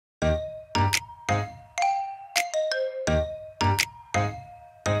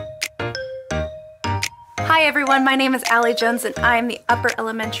Hi everyone, my name is Allie Jones and I am the upper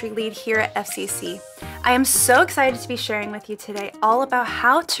elementary lead here at FCC. I am so excited to be sharing with you today all about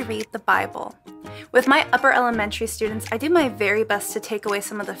how to read the Bible. With my upper elementary students, I do my very best to take away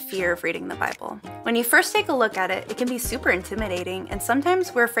some of the fear of reading the Bible. When you first take a look at it, it can be super intimidating and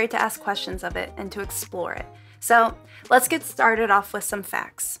sometimes we're afraid to ask questions of it and to explore it. So let's get started off with some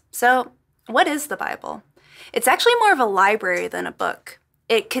facts. So what is the Bible? It's actually more of a library than a book.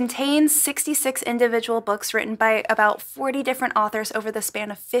 It contains 66 individual books written by about 40 different authors over the span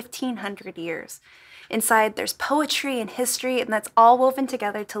of 1,500 years. Inside, there's poetry and history, and that's all woven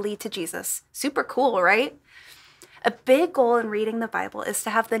together to lead to Jesus. Super cool, right? A big goal in reading the Bible is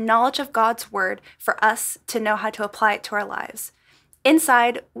to have the knowledge of God's Word for us to know how to apply it to our lives.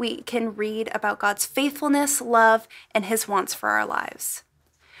 Inside, we can read about God's faithfulness, love, and His wants for our lives.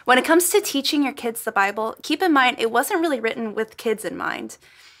 When it comes to teaching your kids the Bible, keep in mind it wasn't really written with kids in mind.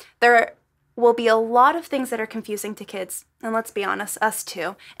 There will be a lot of things that are confusing to kids, and let's be honest, us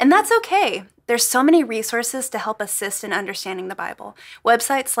too. And that's okay. There's so many resources to help assist in understanding the Bible.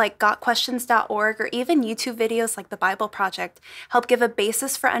 Websites like gotquestions.org or even YouTube videos like the Bible Project help give a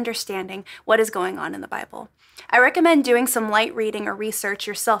basis for understanding what is going on in the Bible. I recommend doing some light reading or research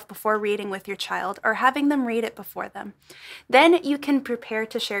yourself before reading with your child or having them read it before them. Then you can prepare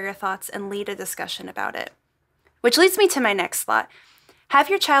to share your thoughts and lead a discussion about it. Which leads me to my next thought. Have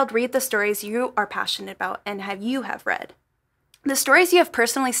your child read the stories you are passionate about and have read. The stories you have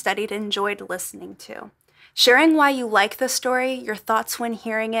personally studied and enjoyed listening to. Sharing why you like the story, your thoughts when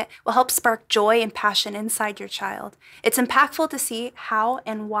hearing it, will help spark joy and passion inside your child. It's impactful to see how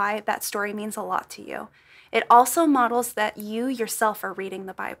and why that story means a lot to you. It also models that you yourself are reading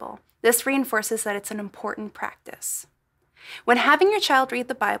the Bible. This reinforces that it's an important practice. When having your child read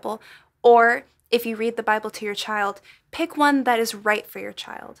the Bible, or if you read the Bible to your child, pick one that is right for your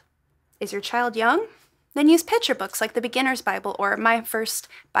child. Is your child young? Then use picture books like the Beginner's Bible or My First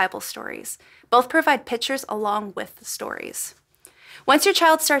Bible Stories. Both provide pictures along with the stories. Once your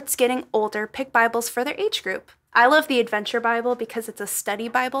child starts getting older, pick Bibles for their age group. I love the Adventure Bible because it's a study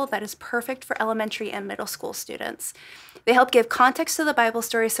Bible that is perfect for elementary and middle school students. They help give context to the Bible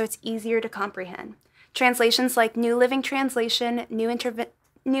story so it's easier to comprehend. Translations like New Living Translation,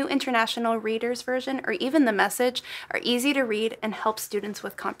 New International Reader's Version, or even The Message are easy to read and help students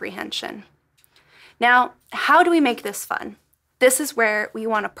with comprehension. Now, how do we make this fun? This is where we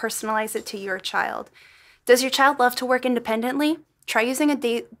want to personalize it to your child. Does your child love to work independently? Try using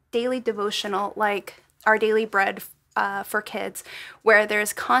a daily devotional like Our Daily Bread for kids, where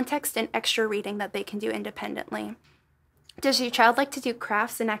there's context and extra reading that they can do independently. Does your child like to do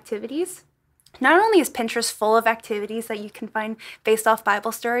crafts and activities? Not only is Pinterest full of activities that you can find based off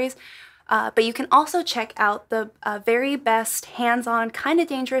Bible stories, but you can also check out the very best hands-on, kind of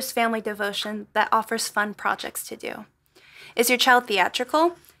dangerous family devotion that offers fun projects to do. Is your child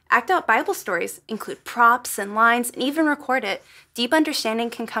theatrical? Act out Bible stories, include props and lines, and even record it. Deep understanding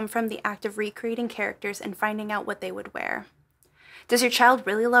can come from the act of recreating characters and finding out what they would wear. Does your child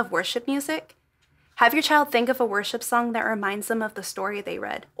really love worship music? Have your child think of a worship song that reminds them of the story they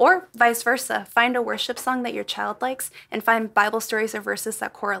read, or vice versa. Find a worship song that your child likes and find Bible stories or verses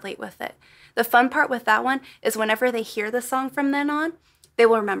that correlate with it. The fun part with that one is whenever they hear the song from then on, they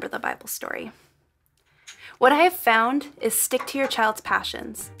will remember the Bible story. What I have found is stick to your child's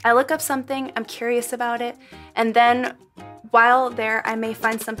passions. I look up something, I'm curious about it, and then while there, I may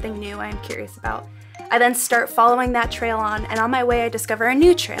find something new I'm curious about. I then start following that trail on, and on my way I discover a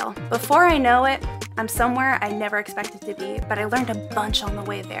new trail. Before I know it, I'm somewhere I never expected to be, but I learned a bunch on the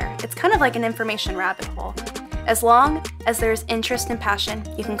way there. It's kind of like an information rabbit hole. As long as there's interest and passion,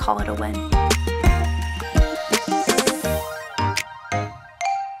 you can call it a win.